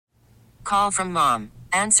Call from mom.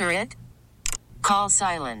 Answer it. Call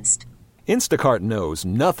silenced. Instacart knows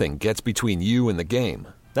nothing gets between you and the game.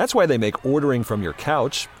 That's why they make ordering from your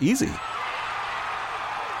couch easy.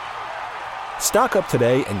 Stock up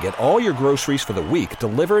today and get all your groceries for the week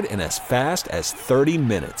delivered in as fast as 30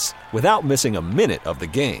 minutes without missing a minute of the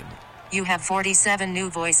game. You have 47 new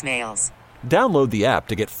voicemails. Download the app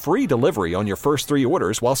to get free delivery on your first 3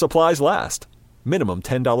 orders while supplies last. Minimum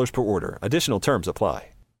 $10 per order. Additional terms apply.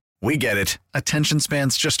 We get it. Attention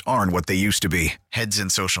spans just aren't what they used to be. Heads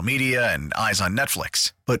in social media and eyes on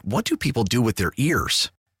Netflix. But what do people do with their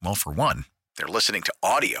ears? Well, for one, they're listening to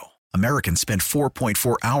audio. Americans spend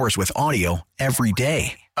 4.4 hours with audio every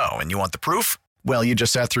day. Oh, and you want the proof? Well, you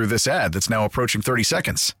just sat through this ad that's now approaching 30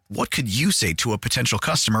 seconds. What could you say to a potential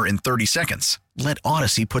customer in 30 seconds? Let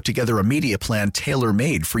Odyssey put together a media plan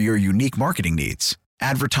tailor-made for your unique marketing needs.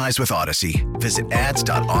 Advertise with Odyssey. Visit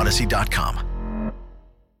ads.odyssey.com.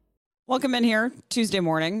 Welcome in here Tuesday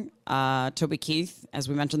morning. Toby Keith, as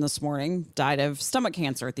we mentioned this morning, died of stomach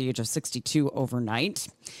cancer at the age of 62 overnight.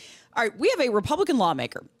 All right, we have a Republican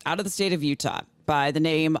lawmaker out of the state of Utah by the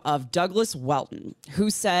name of Douglas Welton, who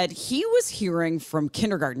said he was hearing from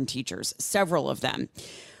kindergarten teachers, several of them,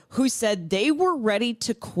 who said they were ready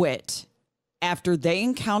to quit after they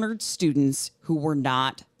encountered students who were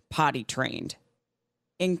not potty trained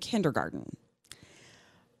in kindergarten.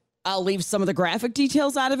 I'll leave some of the graphic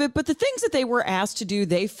details out of it, but the things that they were asked to do,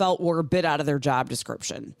 they felt were a bit out of their job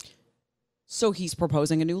description. So he's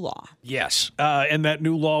proposing a new law. Yes, and that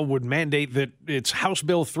new law would mandate that it's House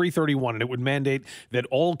Bill 331, and it would mandate that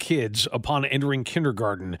all kids, upon entering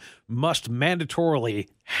kindergarten, must mandatorily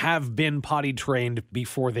have been potty trained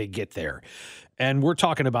before they get there. And we're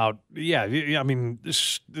talking about,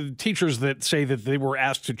 the teachers that say that they were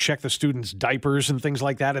asked to check the students' diapers and things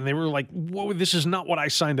like that, and they were like, whoa, this is not what I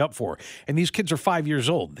signed up for. And these kids are 5 years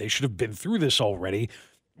old. They should have been through this already.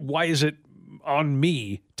 Why is it on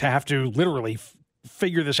me to have to literally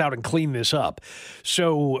figure this out and clean this up?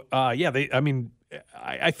 So, I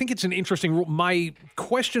think it's an interesting rule. My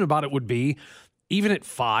question about it would be, even at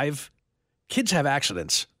 5, kids have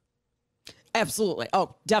accidents. Absolutely.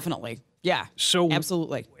 Oh, definitely. Yeah. So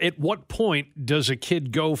absolutely. At what point does a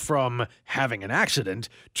kid go from having an accident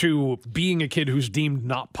to being a kid who's deemed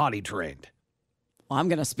not potty trained? Well, I'm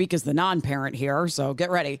going to speak as the non-parent here, so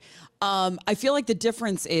get ready. I feel like the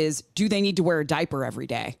difference is, do they need to wear a diaper every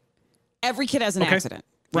day? Every kid has an accident,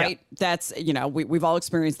 right? Yeah. That's, we've all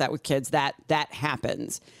experienced that with kids. That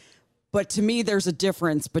happens. But to me, there's a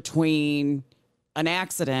difference between an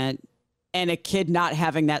accident and a kid not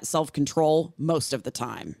having that self-control most of the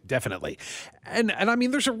time. Definitely. And I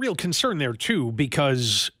mean, there's a real concern there, too,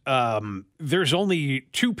 because there's only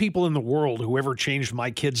 2 people in the world who ever changed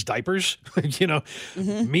my kids' diapers.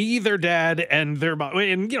 Me, their dad, and their mom,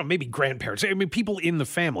 and, maybe grandparents. I mean, people in the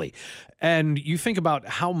family. And you think about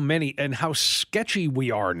how many and how sketchy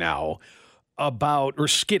we are now about, or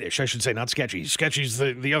skittish, I should say, not sketchy. Sketchy's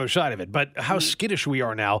the other side of it, but how skittish we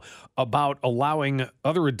are now about allowing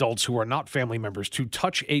other adults who are not family members to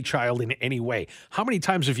touch a child in any way. How many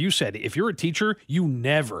times have you said, if you're a teacher, you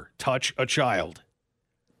never touch a child?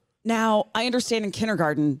 Now, I understand in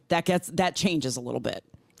kindergarten that changes a little bit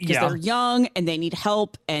because they're young and they need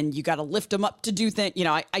help and you got to lift them up to do things.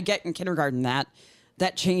 I get in kindergarten that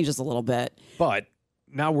changes a little bit. But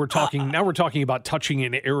now we're talking about touching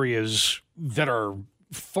in areas that are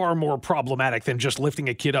far more problematic than just lifting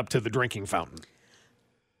a kid up to the drinking fountain.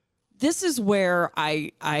 This is where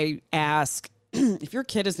I ask, if your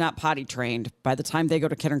kid is not potty trained by the time they go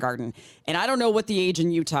to kindergarten, and I don't know what the age in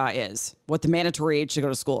Utah is, what the mandatory age to go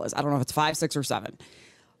to school is. I don't know if it's 5, 6, or 7.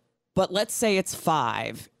 But let's say it's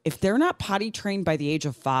 5. If they're not potty trained by the age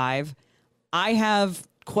of 5, I have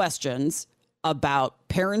questions about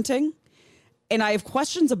parenting, and I have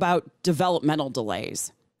questions about developmental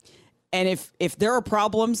delays. And if there are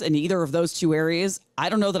problems in either of those 2 areas, I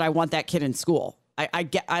don't know that I want that kid in school. I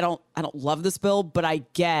don't love this bill, but I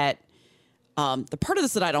get the part of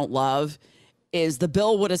this that I don't love is the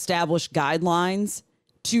bill would establish guidelines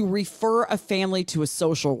to refer a family to a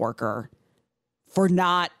social worker for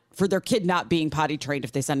their kid not being potty trained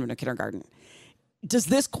if they send them to kindergarten. Does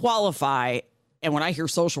this qualify? And when I hear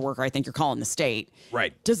social worker, I think you're calling the state.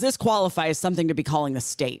 Right. Does this qualify as something to be calling the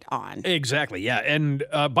state on? Exactly, yeah. And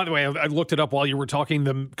by the way, I looked it up while you were talking.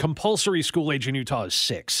 The compulsory school age in Utah is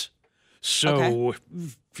 6. So,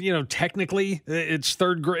 technically it's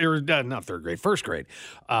third grade, or not third grade, first grade,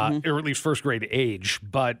 or at least first grade age,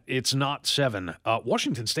 but it's not 7.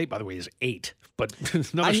 Washington State, by the way, is 8. But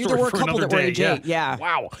another story for another day. Yeah.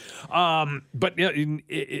 Wow. But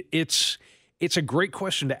it's a great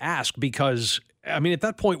question to ask because I mean, at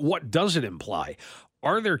that point, what does it imply?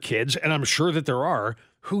 Are there kids, and I'm sure that there are,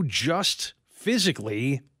 who just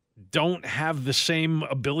physically don't have the same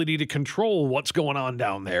ability to control what's going on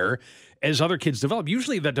down there as other kids develop?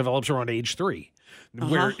 Usually that develops around age 3.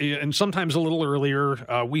 And sometimes a little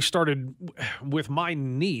earlier. We started with my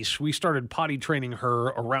niece. We started potty training her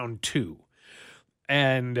around 2,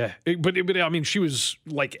 but I mean, she was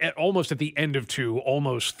like almost at the end of 2,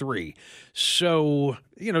 almost 3. So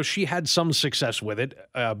she had some success with it,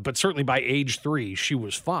 but certainly by age 3, she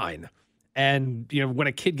was fine. And when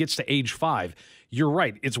a kid gets to age 5, you're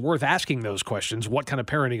right. It's worth asking those questions. What kind of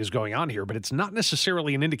parenting is going on here? But it's not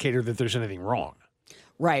necessarily an indicator that there's anything wrong.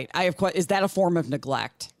 Right. Is that a form of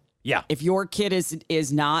neglect? Yeah. If your kid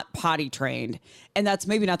is not potty trained, and that's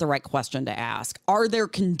maybe not the right question to ask, are there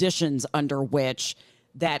conditions under which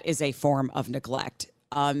that is a form of neglect?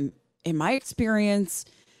 In my experience,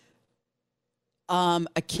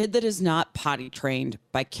 a kid that is not potty trained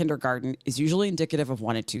by kindergarten is usually indicative of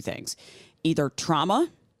one of two things. Either trauma,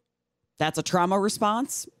 that's a trauma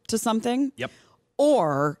response to something. Yep.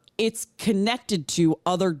 Or it's connected to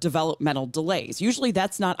other developmental delays. Usually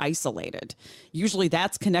that's not isolated. Usually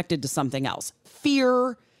that's connected to something else.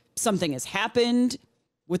 Fear, something has happened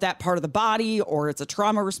with that part of the body, or it's a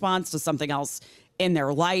trauma response to something else in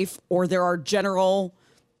their life, or there are general,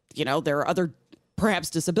 there are other perhaps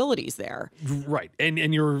disabilities there. Right. And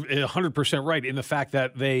you're 100% right in the fact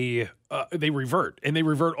that they revert, and they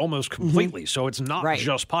revert almost completely. So it's not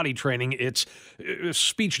just potty training. It's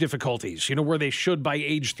speech difficulties, where they should by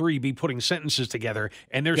age 3 be putting sentences together,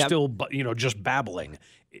 and they're still, just babbling.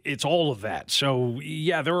 It's all of that. So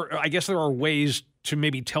yeah, I guess there are ways to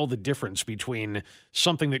maybe tell the difference between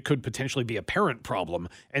something that could potentially be a parent problem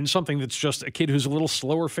and something that's just a kid who's a little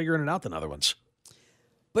slower figuring it out than other ones.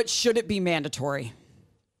 But should it be mandatory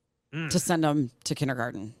to send them to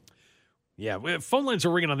kindergarten? Yeah, phone lines are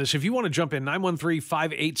ringing on this. If you want to jump in,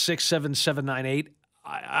 913-586-7798.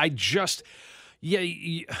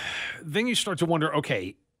 Then you start to wonder,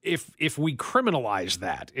 okay, if we criminalize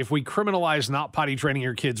that, if we criminalize not potty training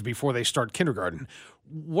your kids before they start kindergarten,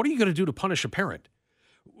 what are you going to do to punish a parent?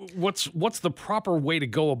 What's the proper way to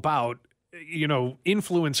go about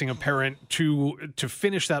influencing a parent to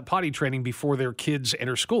finish that potty training before their kids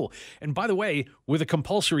enter school? And by the way, with a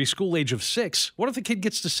compulsory school age of 6, what if the kid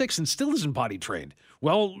gets to 6 and still isn't potty trained?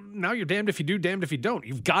 Well, now you're damned if you do, damned if you don't.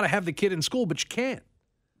 You've got to have the kid in school, but you can't.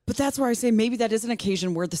 But that's where I say maybe that is an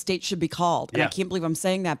occasion where the state should be called. And I can't believe I'm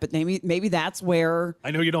saying that, but maybe that's where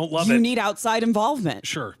I know you don't love it. You need outside involvement.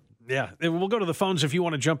 Sure. Yeah. We'll go to the phones if you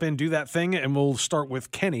want to jump in, do that thing, and we'll start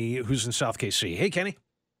with Kenny, who's in South KC. Hey, Kenny.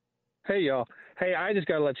 Hey, y'all. Hey, I just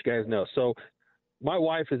got to let you guys know. So my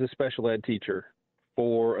wife is a special ed teacher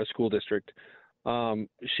for a school district.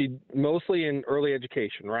 She mostly in early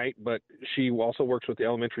education, right? But she also works with the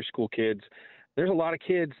elementary school kids. There's a lot of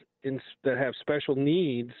kids that have special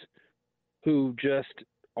needs who just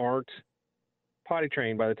aren't potty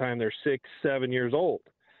trained by the time they're 6, 7 years old.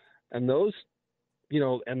 And those,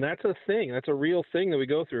 and that's a thing. That's a real thing that we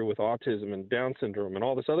go through with autism and Down syndrome and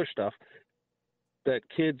all this other stuff that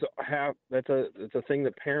kids have. It's a thing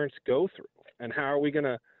that parents go through. And how are we going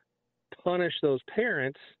to punish those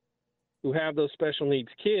parents who have those special needs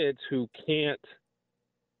kids who can't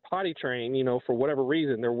potty train, for whatever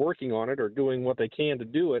reason? They're working on it or doing what they can to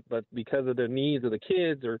do it, but because of the needs of the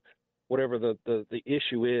kids or whatever the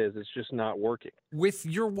issue is, it's just not working. With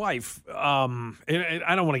your wife, and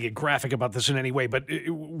I don't want to get graphic about this in any way, but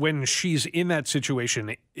when she's in that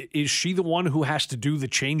situation, is she the one who has to do the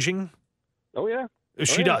changing? Oh, yeah.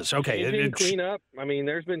 She does. Okay. Changing, clean up. I mean,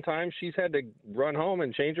 there's been times she's had to run home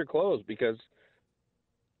and change her clothes because,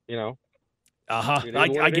 I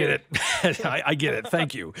get it. I get it.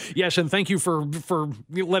 Thank you. Yes, and thank you for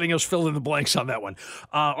letting us fill in the blanks on that one.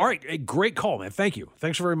 All right, great call, man. Thank you.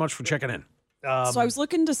 Thanks very much for checking in. So I was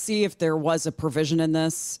looking to see if there was a provision in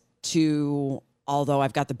this although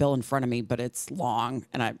I've got the bill in front of me, but it's long,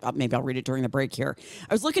 and maybe I'll read it during the break here.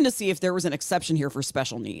 I was looking to see if there was an exception here for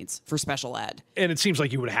special needs, for special ed. And it seems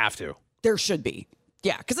like you would have to. There should be.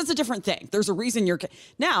 Yeah, because it's a different thing. There's a reason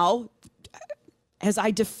now, as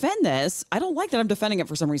I defend this, I don't like that I'm defending it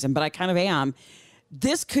for some reason, but I kind of am.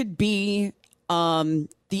 This could be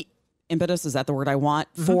the impetus, is that the word I want,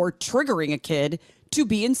 for triggering a kid to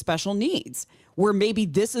be in special needs, where maybe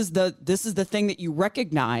this is the thing that you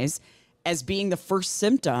recognize as being the first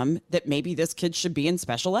symptom that maybe this kid should be in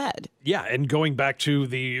special ed. Yeah, and going back to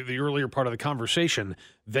the earlier part of the conversation,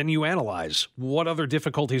 then you analyze what other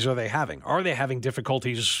difficulties are they having? Are they having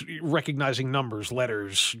difficulties recognizing numbers,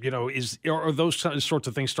 letters? Are those sorts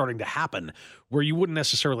of things starting to happen where you wouldn't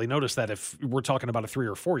necessarily notice that if we're talking about a 3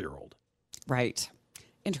 or 4 year old? Right.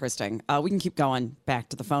 Interesting. We can keep going back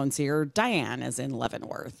to the phones here. Diane is in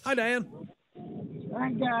Leavenworth. Hi, Diane. Hi,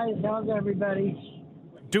 guys. How's everybody?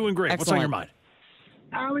 Doing great. What's on your mind?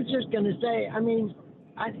 I was just going to say, I mean,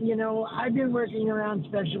 I've been working around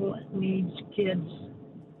special needs kids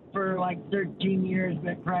for like 13 years,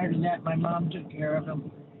 but prior to that, my mom took care of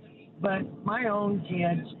them. But my own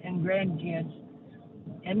kids and grandkids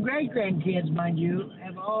and great-grandkids, mind you,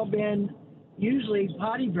 have all been usually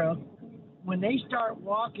potty broke. When they start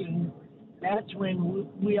walking, that's when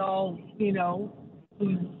we all,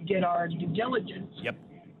 we get our due diligence. Yep.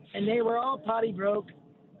 And they were all potty broke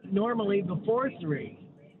normally before 3.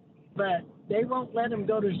 But they won't let them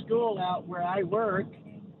go to school out where I work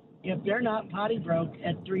if they're not potty broke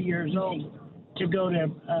at 3 years old to go to,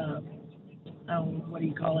 what do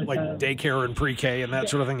you call it? Like daycare and pre-K and that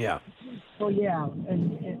sort of thing, yeah. Oh, yeah.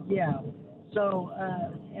 And yeah. So,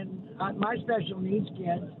 my special needs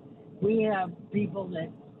kids, we have people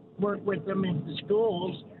that work with them in the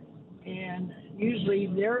schools, and usually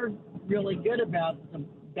they're really good about the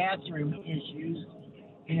bathroom issues.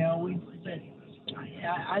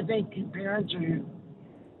 I think parents are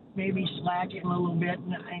maybe slacking a little bit,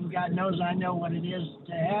 and God knows I know what it is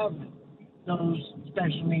to have those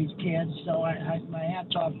special needs kids. So my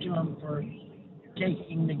hat's off to them for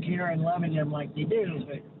taking the care and loving them like they do,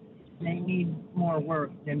 but they need more work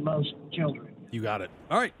than most children. You got it.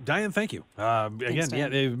 All right, Diane, thank you. Again,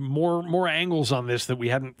 Diane. more angles on this that we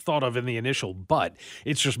hadn't thought of in the initial, but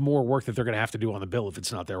it's just more work that they're going to have to do on the bill if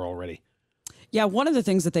it's not there already. Yeah, one of the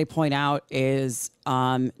things that they point out is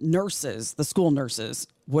nurses, the school nurses,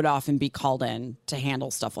 would often be called in to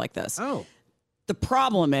handle stuff like this. Oh. The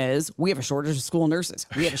problem is we have a shortage of school nurses.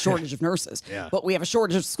 We have a shortage of nurses, but we have a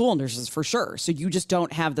shortage of school nurses for sure. So you just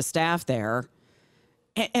don't have the staff there.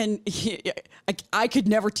 And I could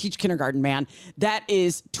never teach kindergarten, man. That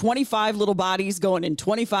is 25 little bodies going in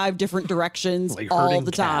 25 different directions like all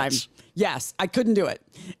the time. Cats. Yes, I couldn't do it.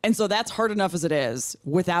 And so that's hard enough as it is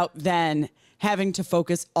without then having to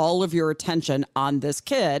focus all of your attention on this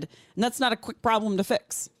kid. And that's not a quick problem to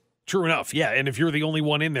fix. True enough, yeah. And if you're the only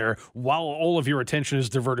one in there, while all of your attention is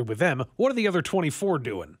diverted with them, what are the other 24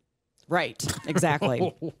 doing? Right.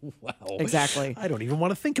 Exactly. Wow. Exactly. I don't even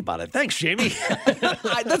want to think about it. Thanks, Jamie. That's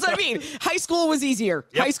what I mean. High school was easier.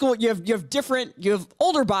 Yep. High school, you have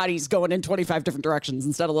older bodies going in 25 different directions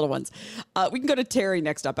instead of little ones. We can go to Terry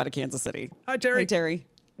next up out of Kansas City. Hi, Terry. Hey, Terry.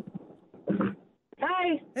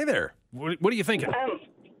 Hi. Hey there. What are you thinking?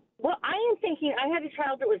 Well, I am thinking I had a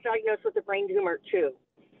child that was diagnosed with a brain tumor, too.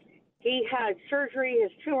 He had surgery.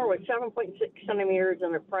 His tumor was 7.6 centimeters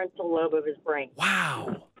in the frontal lobe of his brain.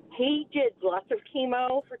 Wow. He did lots of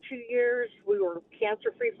chemo for 2 years. We were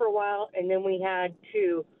cancer-free for a while, and then we had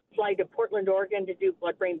to fly to Portland, Oregon to do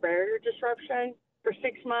blood-brain barrier disruption for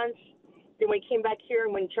 6 months. Then we came back here,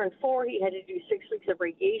 and when he turned 4, he had to do 6 weeks of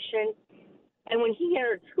radiation. And when he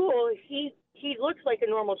entered school, he looks like a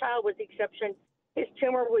normal child with the exception his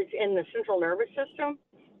tumor was in the central nervous system.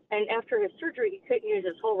 And after his surgery, he couldn't use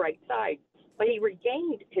his whole right side. But he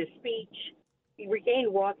regained his speech. He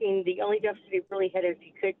regained walking. The only deficit he really had is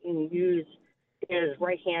he couldn't use his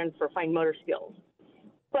right hand for fine motor skills.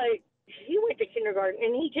 But he went to kindergarten,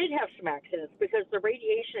 and he did have some accidents because the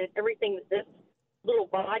radiation and everything that this little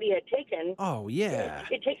body had taken, Oh, yeah.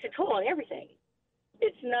 it takes a toll on everything.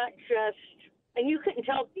 It's not just, and you couldn't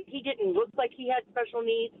tell, he didn't look like he had special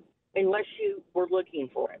needs unless you were looking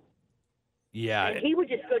for it. Yeah. And he would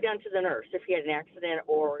just go down to the nurse if he had an accident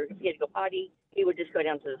or if he had to go potty. He would just go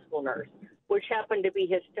down to the school nurse, which happened to be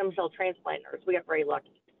his stem cell transplant nurse. We got very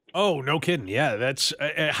lucky. Oh, no kidding. Yeah, that's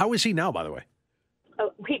how is he now, by the way?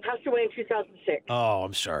 He passed away in 2006. Oh,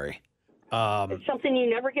 I'm sorry. It's something you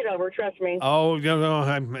never get over. Trust me. Oh no,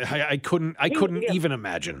 I couldn't even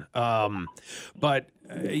imagine. But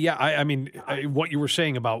I mean, what you were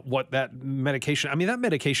saying about what that medication. I mean, that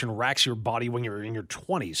medication racks your body when you're in your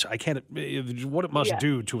 20s. I can't. What it must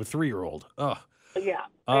do to a 3-year-old. Ugh. Yeah.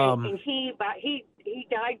 And he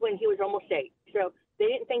died when he was almost 8. So they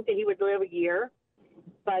didn't think that he would live a year,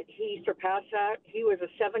 but he surpassed that. He was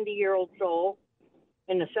a 70-year-old soul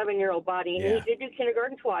in a 7-year-old body. And he did do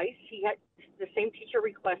kindergarten twice. He had the same teacher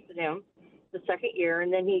requested him the second year,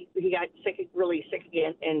 and then he got really sick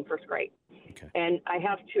again in first grade. Okay. And I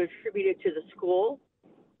have to attribute it to the school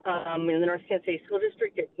in the North Kansas City School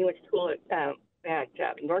District. He went to school at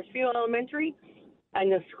Northview Elementary,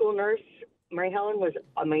 and the school nurse, Mary Helen, was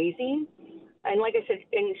amazing. And like I said,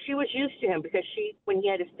 and she was used to him because when he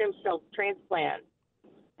had a stem cell transplant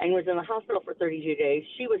and was in the hospital for 32 days,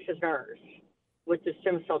 she was his nurse with the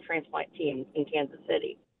stem cell transplant team in Kansas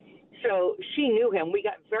City. So she knew him. We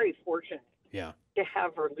got very fortunate. Yeah. to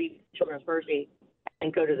have her leave Children's Mercy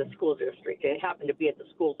and go to the school district. It happened to be at the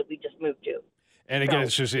school that we just moved to. And again,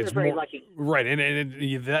 So it's very more lucky. right.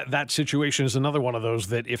 And that situation is another one of those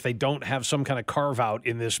that if they don't have some kind of carve out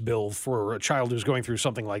in this bill for a child who's going through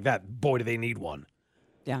something like that, boy, do they need one.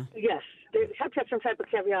 Yeah. Yes, they have to have some type of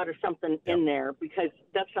caveat or something in there because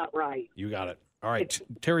that's not right. You got it. All right,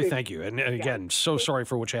 Terry, thank you. And again, so sorry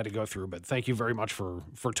for what you had to go through, but thank you very much for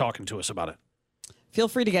talking to us about it. Feel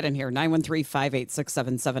free to get in here,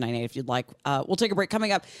 913-586-7798 if you'd like. We'll take a break.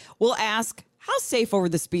 Coming up, we'll ask, how safe over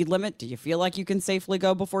the speed limit? Do you feel like you can safely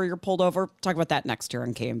go before you're pulled over? Talk about that next here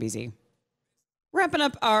on KMBZ. Wrapping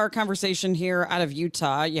up our conversation here out of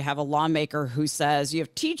Utah, you have a lawmaker who says you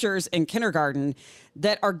have teachers in kindergarten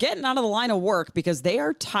that are getting out of the line of work because they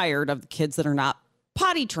are tired of the kids that are not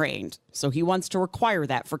potty trained. So he wants to require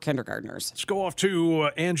that for kindergartners. Let's go off to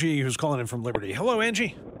Angie, who's calling in from Liberty. Hello,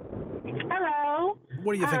 Angie. Hello.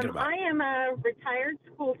 What are you thinking about? I am a retired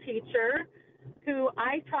school teacher who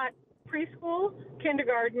I taught preschool,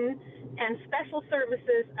 kindergarten, and special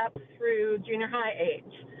services up through junior high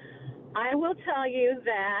age. I will tell you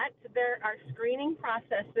that there are screening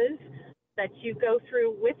processes that you go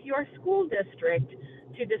through with your school district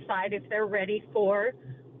to decide if they're ready for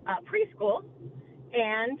preschool.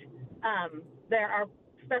 And there are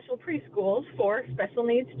special preschools for special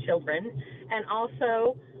needs children, and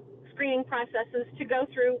also screening processes to go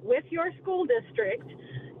through with your school district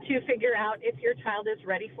to figure out if your child is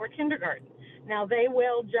ready for kindergarten. Now, they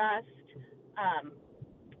will just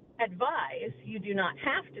advise you do not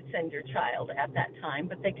have to send your child at that time,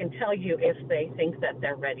 but they can tell you if they think that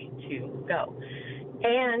they're ready to go.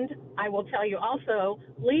 And I will tell you also,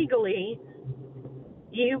 legally,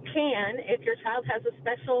 you can, if your child has a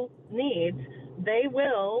special needs, they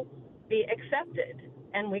will be accepted,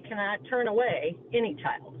 and we cannot turn away any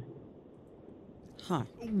child. Huh.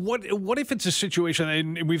 What if it's a situation,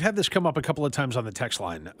 and we've had this come up a couple of times on the text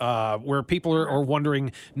line, where people are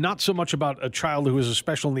wondering not so much about a child who is a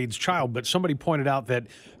special needs child, but somebody pointed out that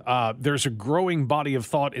there's a growing body of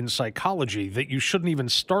thought in psychology that you shouldn't even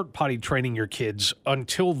start potty training your kids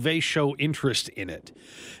until they show interest in it.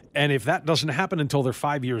 And if that doesn't happen until they're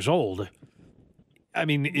 5 years old, I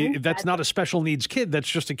mean, that's not a special needs kid. That's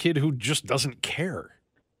just a kid who just doesn't care.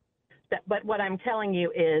 But what I'm telling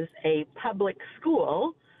you is a public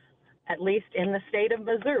school, at least in the state of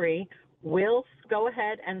Missouri, will go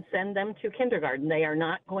ahead and send them to kindergarten. They are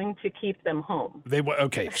not going to keep them home.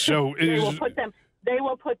 Okay, so they will put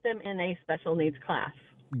them in a special needs class.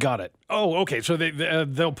 Got it. Oh, okay. So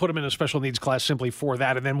they'll put them in a special needs class simply for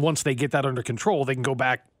that, and then once they get that under control, they can go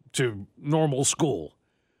back to normal school.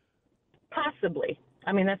 Possibly.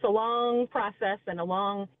 I mean, that's a long process and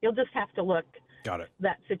you'll just have to look. Got it.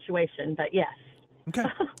 That situation, but yes. Okay.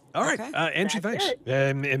 All right. Okay. Angie, That's thanks.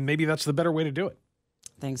 And maybe that's the better way to do it.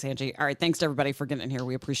 Thanks, Angie. All right. Thanks to everybody for getting in here.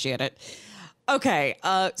 We appreciate it. Okay.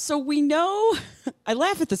 So we know, I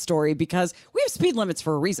laugh at the story because we have speed limits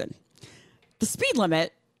for a reason. The speed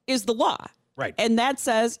limit is the law. Right. And that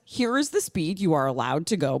says, here is the speed you are allowed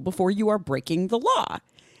to go before you are breaking the law.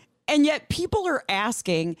 And yet people are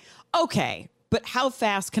asking, okay, but how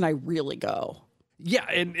fast can I really go? Yeah,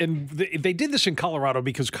 and they did this in Colorado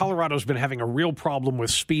because Colorado's been having a real problem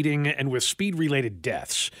with speeding and with speed-related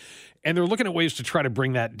deaths. And they're looking at ways to try to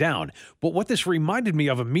bring that down. But what this reminded me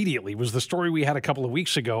of immediately was the story we had a couple of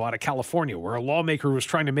weeks ago out of California, where a lawmaker was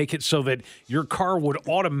trying to make it so that your car would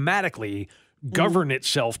automatically govern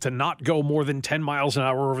itself to not go more than 10 miles an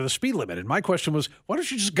hour over the speed limit. And my question was, why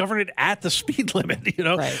don't you just govern it at the speed limit? You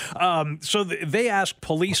know, right. So they asked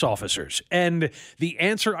police officers, and the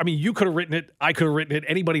answer, I mean, you could have written it, I could have written it,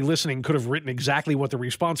 anybody listening could have written exactly what the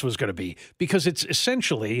response was going to be, because it's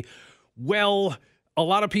essentially, well, a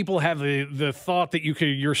lot of people have the thought that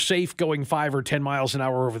you're safe going 5 or 10 miles an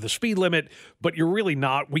hour over the speed limit, but you're really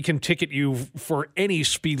not. We can ticket you for any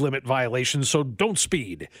speed limit violation, so don't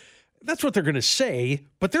speed. That's what they're going to say,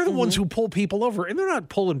 but they're the ones who pull people over, and they're not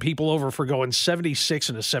pulling people over for going 76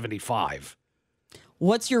 and a 75.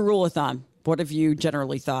 What's your rule of thumb? What have you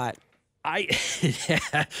generally thought? I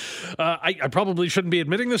probably shouldn't be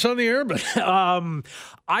admitting this on the air, but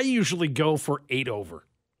I usually go for 8 over.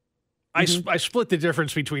 I split the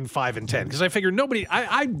difference between 5 and 10 because I figure nobody.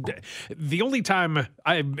 The only time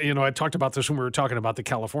I talked about this when we were talking about the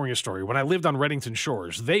California story. When I lived on Reddington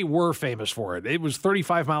Shores, they were famous for it. It was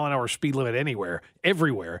 35 mile an hour speed limit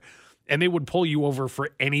everywhere, and they would pull you over for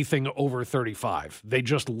anything over 35. They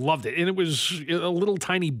just loved it, and it was a little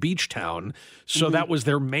tiny beach town, so that was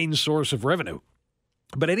their main source of revenue.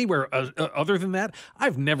 But anywhere other than that,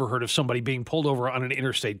 I've never heard of somebody being pulled over on an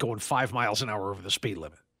interstate going 5 miles an hour over the speed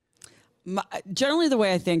limit. Generally, the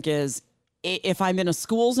way I think is If I'm in a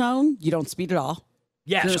school zone, you don't speed at all.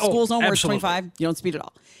 Yes. If you're in a school zone where it's absolutely. 25, you don't speed at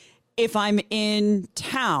all. If I'm in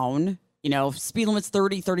town, speed limit's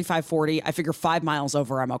 30, 35, 40, I figure 5 miles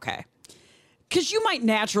over, I'm okay. Because you might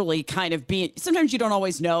naturally kind of be, sometimes you don't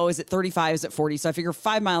always know, is it 35, is it 40? So I figure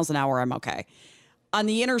 5 miles an hour, I'm okay. On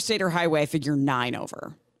the interstate or highway, I figure 9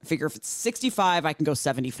 over. I figure if it's 65, I can go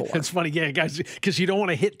 74. It's funny, yeah, guys, because you don't want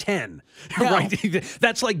to hit 10, No. right?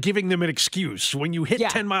 That's like giving them an excuse. When you hit Yeah.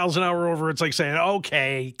 10 miles an hour over, it's like saying,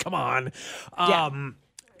 okay, come on.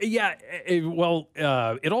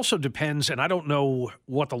 It also depends, and I don't know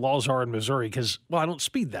what the laws are in Missouri because, I don't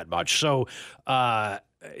speed that much. So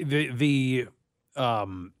the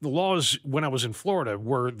laws when I was in Florida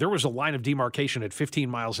were there was a line of demarcation at 15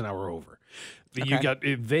 miles an hour over. You got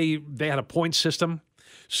they had a point system.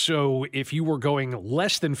 So if you were going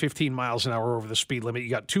less than 15 miles an hour over the speed limit, you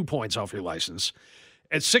got 2 points off your license.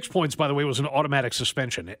 At 6 points, by the way, was an automatic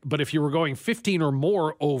suspension. But if you were going 15 or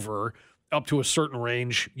more over up to a certain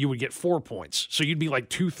range, you would get 4 points. So you'd be like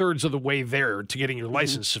 2/3 of the way there to getting your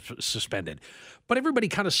license suspended. But everybody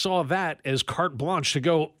kind of saw that as carte blanche to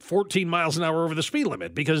go 14 miles an hour over the speed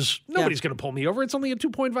limit because nobody's going to pull me over. It's only a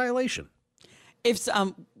 2-point violation. If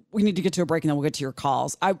we need to get to a break and then we'll get to your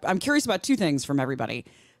calls. I'm curious about 2 things from everybody.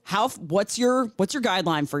 What's your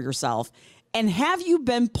guideline for yourself? And have you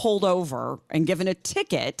been pulled over and given a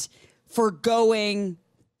ticket for going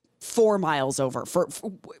 4 miles over for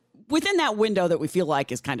within that window that we feel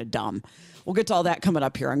like is kind of dumb? We'll get to all that coming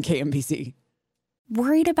up here on KMBC.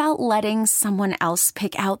 Worried about letting someone else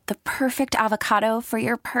pick out the perfect avocado for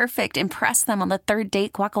your perfect impress them on the third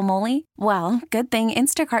date guacamole? Well, good thing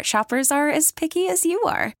Instacart shoppers are as picky as you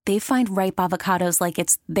are. They find ripe avocados like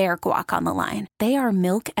it's their guac on the line. They are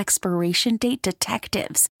milk expiration date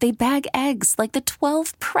detectives. They bag eggs like the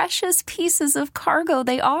 12 precious pieces of cargo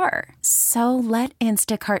they are. So let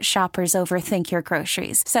Instacart shoppers overthink your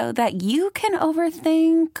groceries so that you can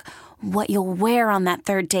overthink what you'll wear on that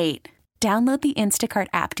third date. Download the Instacart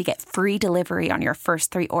app to get free delivery on your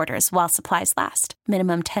first 3 orders while supplies last.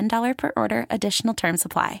 Minimum $10 per order. Additional terms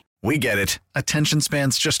apply. We get it. Attention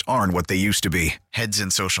spans just aren't what they used to be. Heads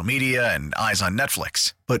in social media and eyes on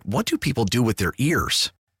Netflix. But what do people do with their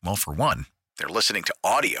ears? Well, for one, they're listening to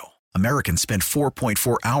audio. Americans spend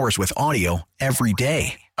 4.4 hours with audio every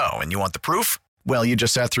day. Oh, and you want the proof? Well, you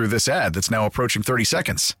just sat through this ad that's now approaching 30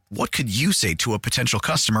 seconds. What could you say to a potential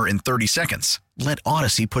customer in 30 seconds? Let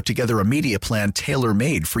Odyssey put together a media plan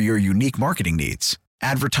tailor-made for your unique marketing needs.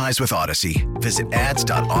 Advertise with Odyssey. Visit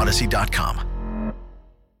ads.odyssey.com.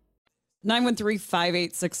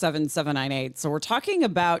 913-586-7798. So we're talking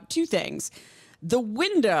about 2 things. The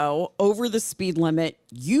window over the speed limit,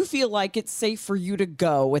 you feel like it's safe for you to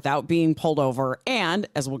go without being pulled over. And,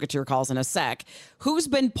 as we'll get to your calls in a sec, who's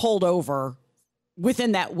been pulled over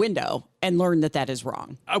within that window and learn that is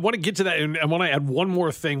wrong. I want to get to that, and I want to add one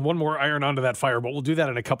more thing, one more iron onto that fire, but we'll do that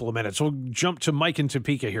in a couple of minutes. We'll jump to Mike in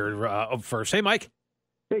Topeka here up first. Hey, Mike.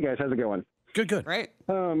 Hey, guys. How's it going? Good. Great.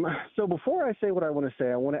 So before I say what I want to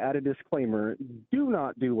say, I want to add a disclaimer. Do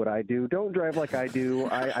not do what I do. Don't drive like I do.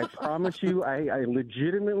 I promise you, I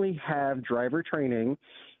legitimately have driver training.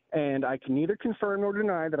 And I can neither confirm nor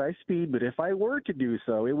deny that I speed, but if I were to do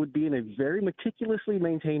so, it would be in a very meticulously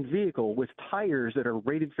maintained vehicle with tires that are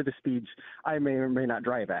rated for the speeds I may or may not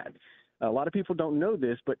drive at. A lot of people don't know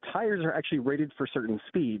this, but tires are actually rated for certain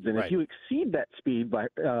speeds. And Right. if you exceed that speed by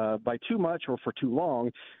too much or for too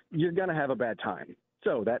long, you're going to have a bad time.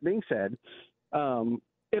 So that being said,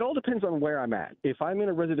 it all depends on where I'm at. If I'm in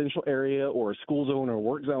a residential area or a school zone or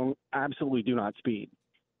work zone, absolutely do not speed.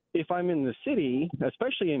 If I'm in the city,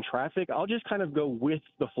 especially in traffic, I'll just kind of go with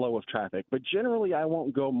the flow of traffic. But generally, I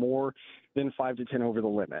won't go more than 5 to 10 over the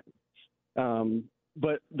limit.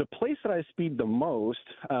 But the place that I speed the most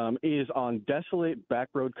is on desolate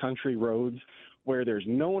backroad country roads where there's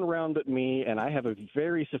no one around but me, and I have a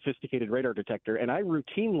very sophisticated radar detector, and I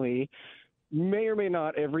routinely may or may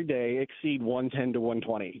not every day exceed 110 to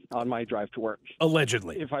 120 on my drive to work.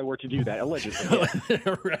 Allegedly. If I were to do that, allegedly.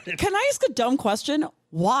 Yeah. Right. Can I ask a dumb question?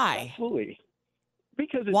 Why? Absolutely.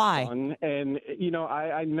 Because it's Why? fun, and,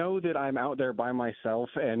 I know that I'm out there by myself,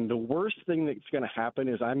 and the worst thing that's going to happen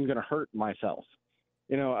is I'm going to hurt myself.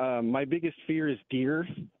 My biggest fear is deer,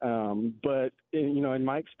 but, in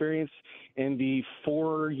my experience, in the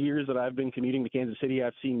 4 years that I've been commuting to Kansas City,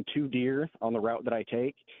 I've seen 2 deer on the route that I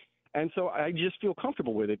take. And so I just feel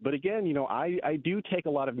comfortable with it. But again, I do take a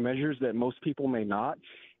lot of measures that most people may not.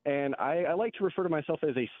 And I like to refer to myself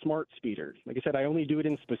as a smart speeder. Like I said, I only do it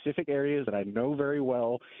in specific areas that I know very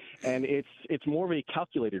well. And it's more of a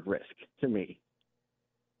calculated risk to me.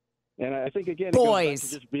 And I think, again, boys. it goes back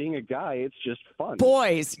to just being a guy. It's just fun.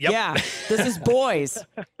 Boys. Yep. Yeah. This is boys.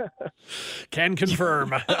 Can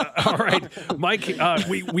confirm. All right, Mike,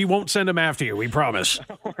 we won't send him after you. We promise.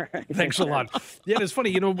 Right. Thanks a lot. Yeah, it's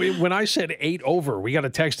funny. when I said 8 over, we got a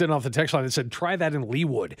text in off the text line that said, try that in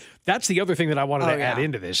Leawood. That's the other thing that I wanted to add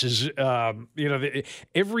into this is,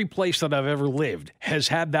 every place that I've ever lived has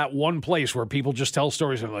had that one place where people just tell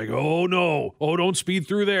stories and like, oh, no. Oh, don't speed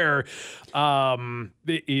through there.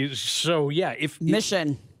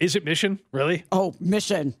 Mission. Is it Mission? Really? Oh,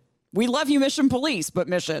 Mission. We love you, Mission Police, but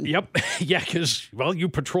Mission. Yep. Yeah, because, you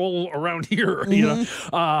patrol around here, you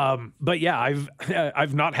know. But yeah,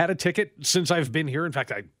 I've not had a ticket since I've been here. In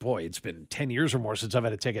fact, it's been 10 years or more since I've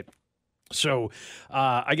had a ticket. So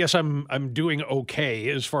I guess I'm doing okay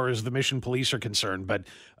as far as the Mission Police are concerned, but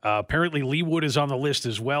apparently Leawood is on the list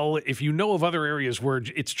as well. If you know of other areas where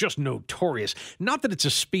it's just notorious, not that it's a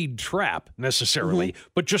speed trap necessarily,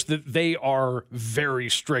 but just that they are very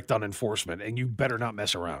strict on enforcement, and you better not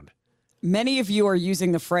mess around. Many of you are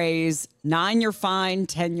using the phrase 9 you're fine,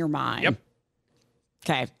 10 you're mine. Yep.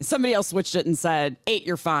 Okay. Somebody else switched it and said 8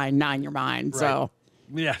 you're fine, 9 you're mine. Right. So.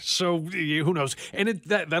 Yeah, so who knows? And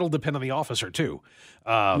that'll depend on the officer, too.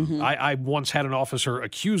 I once had an officer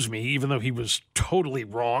accuse me, even though he was totally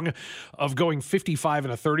wrong, of going 55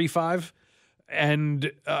 and a 35,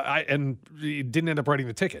 and he didn't end up writing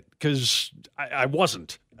the ticket because I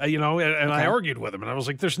wasn't, and I argued with him, and I was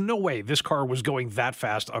like, there's no way this car was going that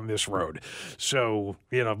fast on this road. So,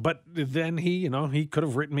 but then he could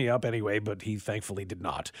have written me up anyway, but he thankfully did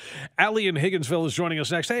not. Allie in Higginsville is joining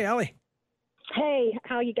us next. Hey, Allie. Hey,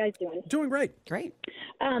 how are you guys doing? Doing great. Great.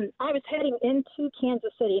 I was heading into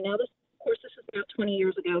Kansas City. Now, this is about 20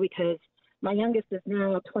 years ago because my youngest is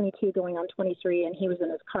now 22 going on 23, and he was in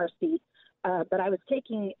his car seat. But I was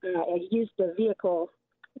taking a used vehicle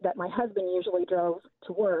that my husband usually drove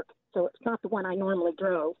to work, so it's not the one I normally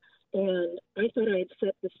drove. And I thought I had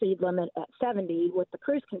set the speed limit at 70 with the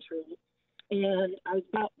cruise control. And I was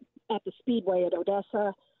about at the speedway at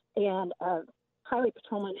Odessa, and highway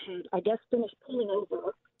patrolman had, I guess, finished pulling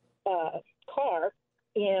over a car,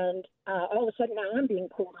 and all of a sudden now I'm being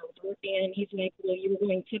pulled over, and he's like, well, you were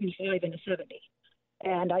going 75 and a 70.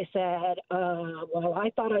 And I said, well, I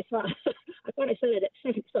thought I said it at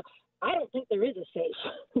 70, so I don't think there is a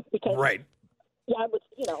safe. Because, right. Yeah, I was,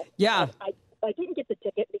 Yeah. I didn't get the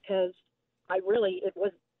ticket because it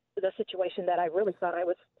was the situation that I really thought I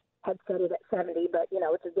had set it at 70, but,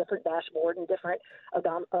 it's a different dashboard and different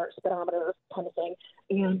speedometer kind of thing.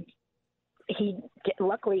 And he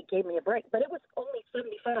luckily gave me a break, but it was only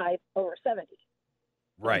 75 over 70.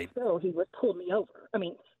 Right. So he would pull me over. I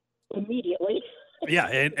mean, immediately. Yeah,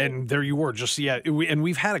 and there you were. And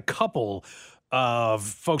we've had a couple of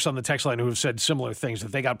folks on the text line who have said similar things,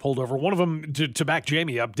 that they got pulled over. One of them, to back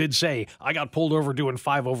Jamie up, did say, I got pulled over doing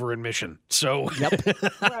 5 over in Mission. So, yep.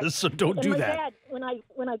 Right. So don't do that. Dad,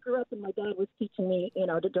 when I grew up and my dad was teaching me,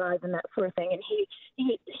 to drive and that sort of thing, and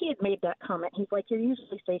he had made that comment. He's like, you're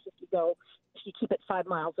usually safe if you keep it 5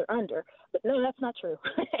 miles or under. But no, that's not true.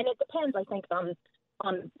 And it depends, I think, on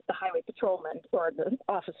the highway patrolman or the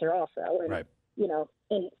officer also. And, right.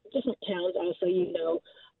 In different towns also,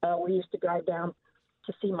 we used to drive down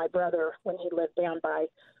to see my brother when he lived down by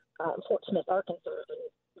Fort Smith, Arkansas. And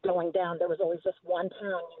going down, there was always this one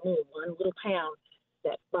town one little town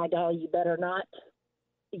that, by golly, you better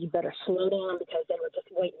slow down because they were just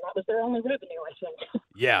waiting. That was their only revenue, I think.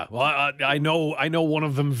 Yeah, well, I know one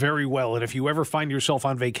of them very well. And if you ever find yourself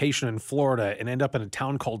on vacation in Florida and end up in a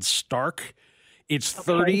town called Stark, it's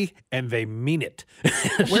 30, and they mean it.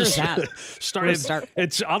 Where's that? Stark.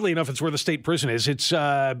 It's oddly enough, it's where the state prison is. It's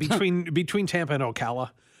between Tampa and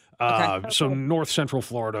Ocala. So north central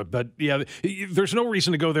Florida. But yeah, there's no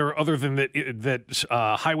reason to go there other than that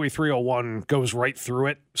Highway 301 goes right through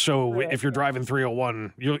it. So if you're driving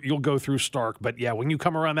 301, you'll go through Stark. But yeah, when you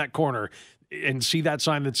come around that corner and see that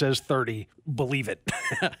sign that says 30, believe it.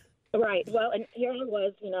 Right. Well, and here I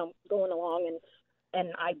was, going along, and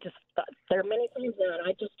I just there are many things that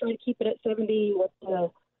I just try to keep it at 70 with the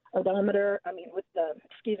odometer. I mean, with the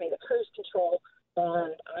cruise control.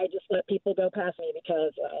 And I just let people go past me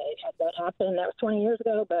because I had that happen. That was 20 years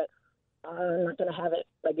ago, but I'm not going to have it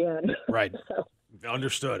again. Right. So.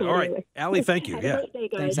 Understood. All right. Allie, thank you. Have a great day,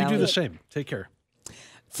 guys. Thanks, you Allie. do the same. Take care.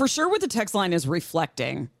 For sure what the text line is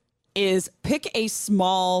reflecting is pick a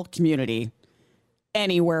small community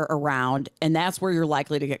anywhere around, and that's where you're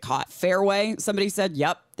likely to get caught. Fairway, somebody said,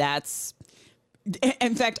 yep, that's...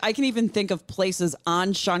 In fact, I can even think of places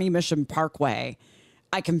on Shawnee Mission Parkway.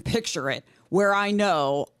 I can picture it where I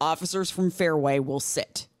know officers from Fairway will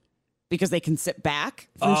sit because they can sit back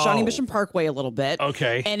from Shawnee Mission Parkway a little bit.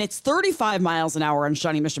 Okay. And it's 35 miles an hour on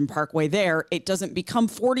Shawnee Mission Parkway there. It doesn't become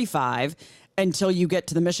 45 until you get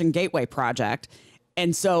to the Mission Gateway project.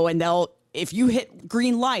 And if you hit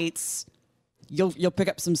green lights, you'll pick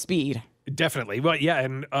up some speed. Definitely. Well, yeah.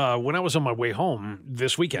 And when I was on my way home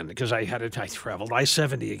this weekend, because I traveled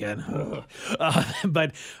I-70 again,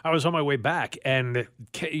 but I was on my way back and,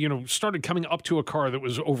 started coming up to a car that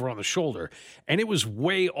was over on the shoulder, and it was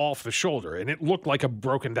way off the shoulder, and it looked like a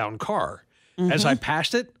broken down car. Mm-hmm. As I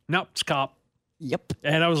passed it, nope, it's a cop. Yep.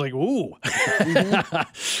 And I was like, ooh.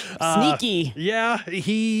 Sneaky. Yeah,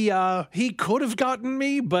 he could have gotten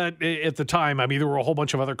me, but at the time, there were a whole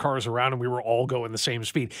bunch of other cars around and we were all going the same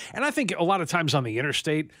speed. And I think a lot of times on the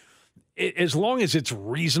interstate, as long as it's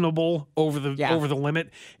reasonable over the limit,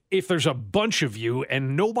 if there's a bunch of you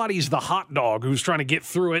and nobody's the hot dog who's trying to get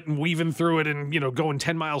through it and weaving through it and, going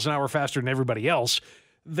 10 miles an hour faster than everybody else,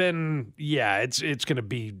 then yeah, it's going to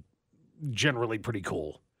be generally pretty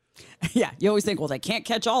cool. Yeah, you always think, well, they can't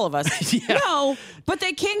catch all of us. Yeah. No, but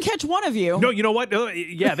they can catch one of you. No, you know what?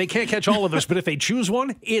 Yeah, they can't catch all of us, but if they choose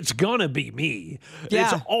one, it's gonna be me.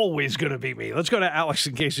 Yeah. It's always gonna be me. Let's go to Alex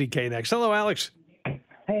in KCK next. Hello, Alex.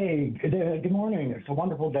 Hey, good morning. It's a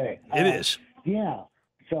wonderful day. It is. Yeah.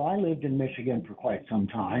 So I lived in Michigan for quite some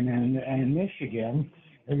time, and in Michigan,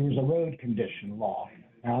 there was a road condition law.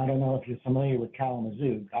 Now, I don't know if you're familiar with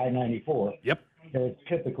Kalamazoo, I-94. Yep. It's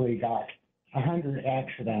typically got 100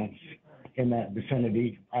 accidents in that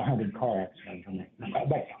vicinity, 100 car accidents. That's not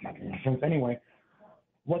making sense. Anyway,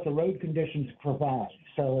 what the road conditions provide.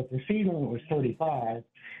 So if the speed limit was 35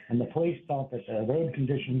 and the police thought that the road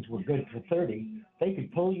conditions were good for 30, they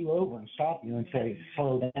could pull you over and stop you and say,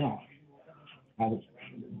 slow down.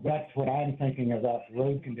 That's what I'm thinking about the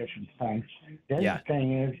road conditions thing. The other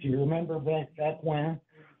thing is, do you remember back when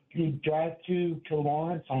you drive to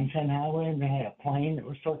Lawrence on 10 Highway and they had a plane that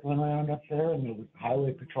was circling around up there and there was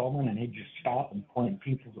highway patrolmen and he'd just stop and point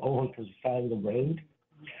people over to the side of the road?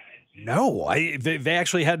 No, they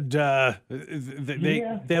actually had they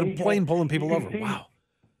had a plane pulling people over. Wow.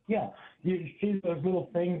 Yeah, you see those little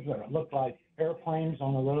things that look like airplanes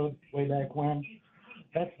on the road way back when?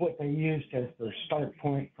 That's what they used as their start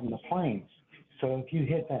point from the planes. So if you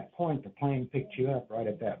hit that point, the plane picked you up right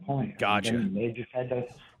at that point. Gotcha. And they just had the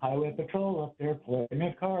highway patrol up there pulling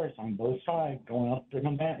their cars on both sides going up to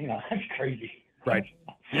them. That's crazy. Right.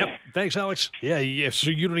 Yep. Thanks, Alex. Yeah. So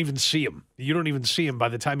you don't even see him. You don't even see him. By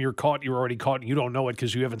the time you're caught, you're already caught, and you don't know it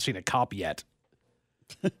because you haven't seen a cop yet.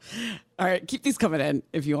 All right. Keep these coming in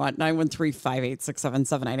if you want.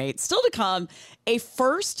 913-586-7798. Still to come, a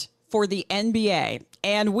first for the NBA.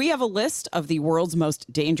 And we have a list of the world's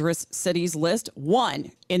most dangerous cities list.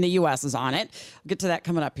 One in the U.S. is on it. I'll get to that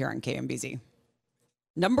coming up here on KMBZ.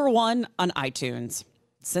 Number one on iTunes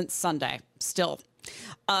since Sunday, still.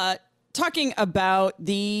 Talking about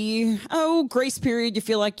the, grace period you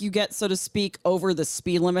feel like you get, so to speak, over the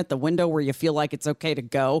speed limit, the window where you feel like it's okay to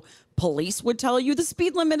go. Police would tell you the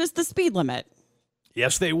speed limit is the speed limit.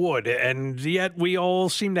 Yes, they would. And yet we all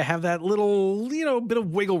seem to have that little, bit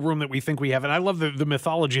of wiggle room that we think we have. And I love the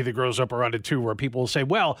mythology that grows up around it, too, where people will say,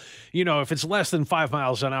 well, if it's less than 5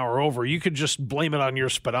 miles an hour over, you could just blame it on your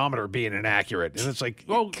speedometer being inaccurate. And it's like,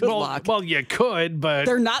 well, you could, but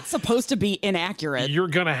they're not supposed to be inaccurate. You're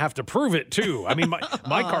going to have to prove it, too. I mean,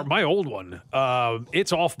 my car, my old one,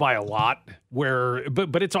 it's off by a lot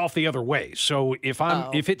but it's off the other way. So if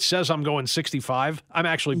it says I'm going 65, I'm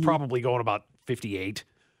actually probably going about 58.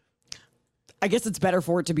 I guess it's better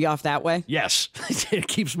for it to be off that way. Yes. It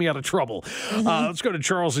keeps me out of trouble. Let's go to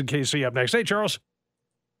Charles in KC up next. Hey, Charles.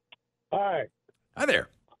 Hi. Hi there.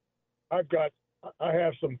 I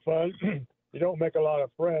have some fun. You don't make a lot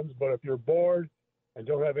of friends, but if you're bored and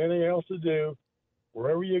don't have anything else to do,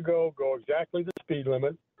 wherever you go exactly the speed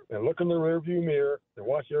limit and look in the rearview mirror and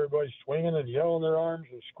watch everybody swinging and yelling their arms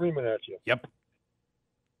and screaming at you. Yep.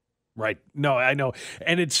 Right. No, I know.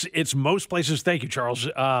 And it's most places. Thank you, Charles.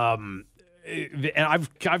 And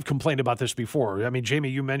I've complained about this before. I mean, Jamie,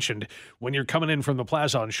 you mentioned when you're coming in from the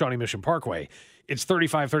plaza on Shawnee Mission Parkway, it's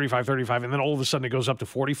 35, 35, 35, and then all of a sudden it goes up to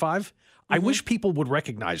 45. I wish people would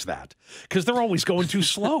recognize that because they're always going too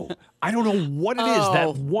slow. I don't know what it is.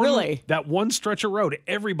 That one stretch of road,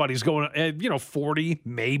 everybody's going, 40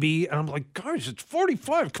 maybe. And I'm like, guys, it's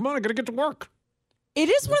 45. Come on, I got to get to work. It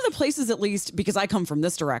is one of the places, at least, because I come from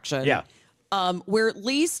this direction. Yeah. Where at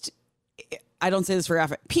least, I don't say this very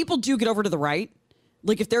often, people do get over to the right.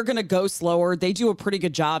 Like if they're going to go slower, they do a pretty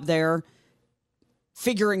good job there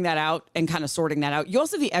figuring that out and kind of sorting that out. You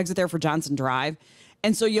also have the exit there for Johnson Drive.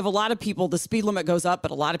 And so you have a lot of people, the speed limit goes up, but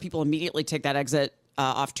a lot of people immediately take that exit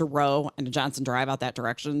off to Row and to Johnson Drive out that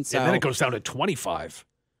direction. So And then it goes down to 25.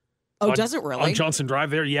 Oh, does it really? On Johnson Drive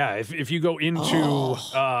there, yeah. If you go into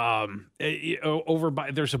over by,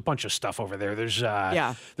 there's a bunch of stuff over there. There's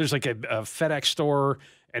there's like a FedEx store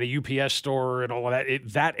and a UPS store and all of that.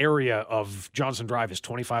 That area of Johnson Drive is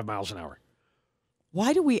 25 miles an hour.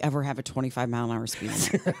 Why do we ever have a 25-mile-an-hour speed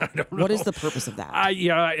limit? I don't know. What is the purpose of that?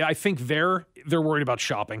 I think they're worried about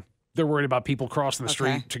shopping. They're worried about people crossing the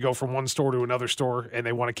street to go from one store to another store, and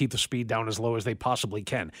they want to keep the speed down as low as they possibly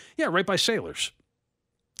can. Yeah, right by Sailors.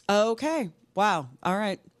 Okay. Wow. All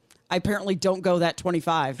right. I apparently don't go that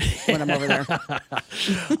 25 when I'm over there.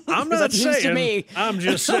 I'm not saying. To me. I'm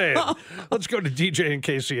just saying. Let's go to DJ and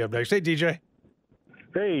Casey up next. Hey, DJ.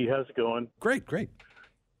 Hey, how's it going? Great.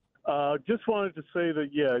 Just wanted to say that,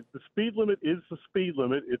 the speed limit is the speed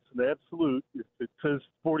limit. It's an absolute. If it says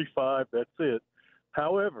 45, that's it.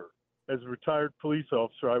 However, as a retired police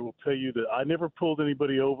officer, I will tell you that I never pulled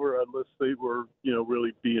anybody over unless they were,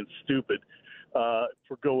 really being stupid.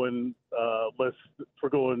 For going less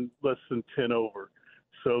than 10 over.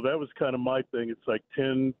 So that was kind of my thing. It's like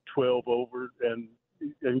 10, 12 over and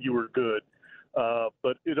you were good.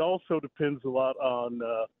 But it also depends a lot on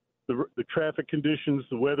the traffic conditions,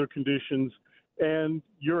 the weather conditions, and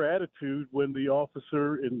your attitude when the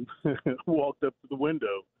officer walked up to the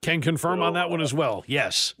window. Can confirm on that one as well.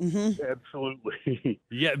 Yes. Mm-hmm. Absolutely.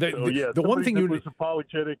 Yeah. The one thing you was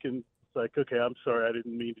apologetic and it's like, okay, I'm sorry, I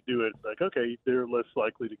didn't mean to do it. It's like, okay, they're less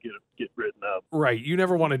likely to get written up. Right. You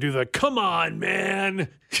never want to do the, come on, man.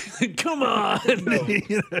 Come on.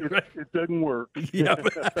 It doesn't work. Yeah.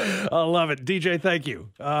 I love it. DJ, thank you.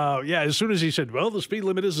 As soon as he said, well, the speed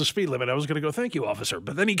limit is the speed limit, I was going to go, thank you, officer.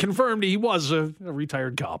 But then he confirmed he was a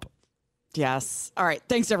retired cop. Yes. All right.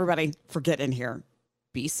 Thanks, everybody, for getting in here.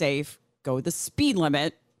 Be safe. Go the speed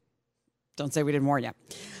limit. Don't say we didn't warn you.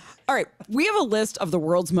 All right, we have a list of the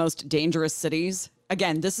world's most dangerous cities.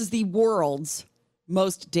 Again, this is the world's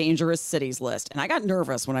most dangerous cities list. And I got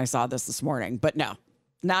nervous when I saw this morning, but no,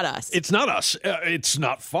 not us. It's not us. It's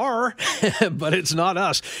not far, but it's not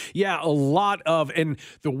us. Yeah, a lot of, and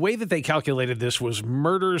the way that they calculated this was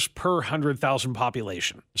murders per 100,000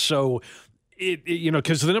 population. So,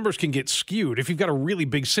 because the numbers can get skewed. If you've got a really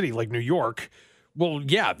big city like New York, well,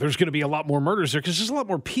 yeah, there's going to be a lot more murders there because there's a lot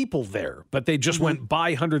more people there, but they just went by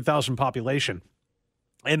 100,000 population.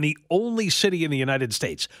 And the only city in the United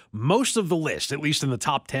States, most of the list, at least in the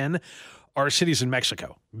top 10, are cities in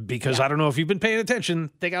Mexico. Because I don't know if you've been paying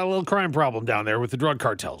attention, they got a little crime problem down there with the drug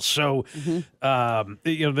cartels. So,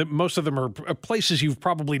 most of them are places you've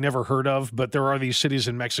probably never heard of, but there are these cities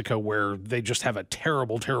in Mexico where they just have a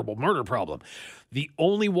terrible, terrible murder problem. The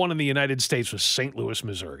only one in the United States was St. Louis,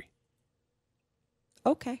 Missouri.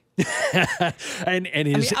 Okay. and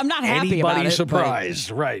is I'm not happy about it, surprised?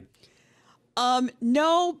 Right.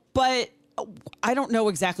 No, but I don't know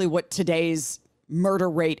exactly what today's murder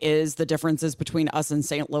rate is. The differences between us and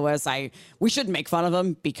St. Louis. We shouldn't make fun of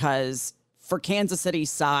them because for Kansas City's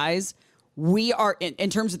size, we are in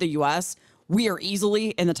terms of the U.S. We are easily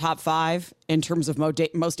in the top 5 in terms of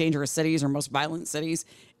most dangerous cities or most violent cities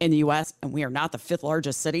in the U.S. And we are not the 5th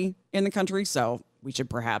largest city in the country, so we should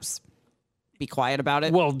perhaps be quiet about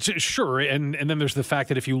it. Well, sure. And then there's the fact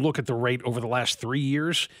that if you look at the rate over the last 3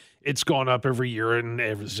 years, it's gone up every year. And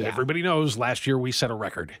as everybody knows, last year we set a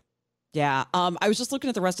record. Yeah. I was just looking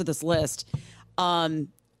at the rest of this list.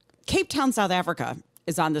 Cape Town, South Africa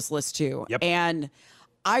is on this list too. Yep. And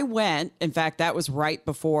I went, in fact, that was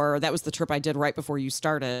the trip I did right before you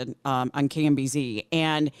started on KMBZ.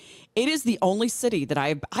 And it is the only city that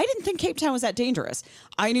I didn't think Cape Town was that dangerous.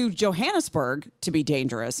 I knew Johannesburg to be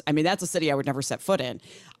dangerous. I mean, that's a city I would never set foot in.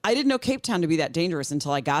 I didn't know Cape Town to be that dangerous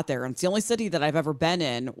until I got there. And it's the only city that I've ever been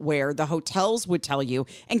in where the hotels would tell you,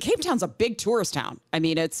 and Cape Town's a big tourist town. I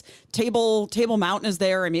mean, it's Table Mountain is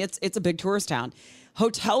there. I mean, it's a big tourist town.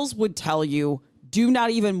 Hotels would tell you, do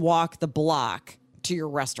not even walk the block to your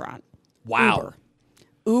restaurant. Wow.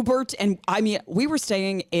 Uber. And I mean, we were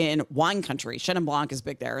staying in wine country. Chenin Blanc is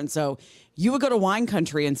big there. And so you would go to wine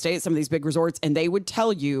country and stay at some of these big resorts and they would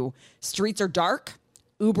tell you streets are dark,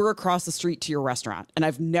 Uber across the street to your restaurant. And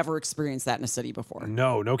I've never experienced that in a city before.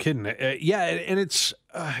 No kidding. And it's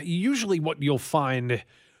usually what you'll find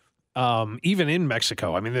even in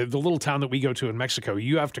Mexico. I mean, the little town that we go to in Mexico,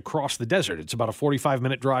 you have to cross the desert. It's about a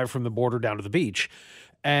 45-minute drive from the border down to the beach.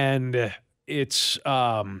 And it's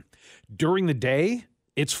during the day,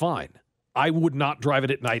 it's fine. I would not drive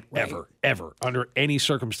it at night ever, under any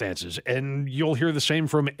circumstances. And you'll hear the same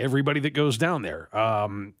from everybody that goes down there.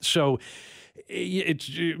 So it's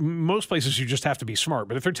most places you just have to be smart.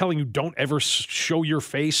 But if they're telling you don't ever show your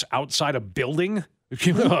face outside a building,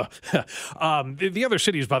 The other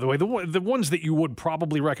cities, by the way, the ones that you would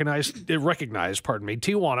probably recognize,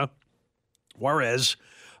 Tijuana, Juarez,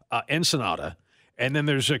 Ensenada, and then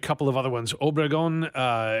there's a couple of other ones, Obregón,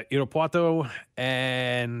 Irapuato,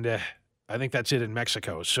 and I think that's it in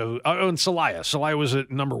Mexico. So, and Celaya. Celaya was at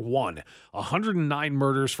number 1. 109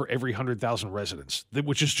 murders for every 100,000 residents,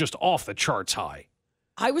 which is just off the charts high.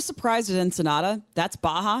 I was surprised at Ensenada. That's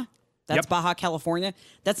Baja. That's Baja, California.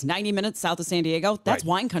 That's 90 minutes south of San Diego. That's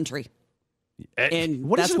wine country. And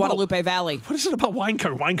that's Guadalupe Valley. What is it about wine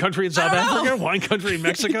country? Wine country in South Africa? Wine country in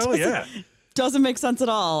Mexico? Yeah. Doesn't make sense at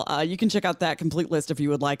all. You can check out that complete list if you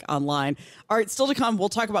would like online. All right, still to come, we'll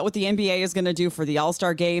talk about what the NBA is going to do for the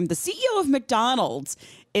All-Star game. The CEO of McDonald's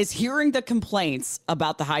is hearing the complaints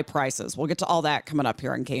about the high prices. We'll get to all that coming up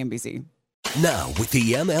here on KMBZ. Now, with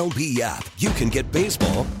the MLB app, you can get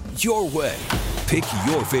baseball your way. Pick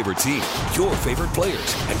your favorite team, your favorite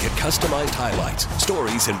players, and get customized highlights,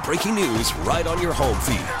 stories, and breaking news right on your home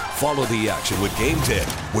feed. Follow the action with Game Day,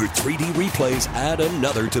 where 3D replays add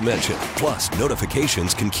another dimension. Plus,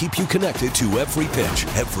 notifications can keep you connected to every pitch,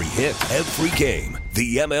 every hit, every game.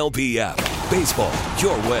 The MLB app. Baseball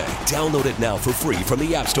your way. Download it now for free from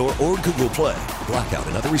the App Store or Google Play. Blackout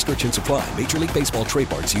and other restrictions apply. Major League Baseball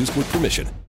trademarks used with permission.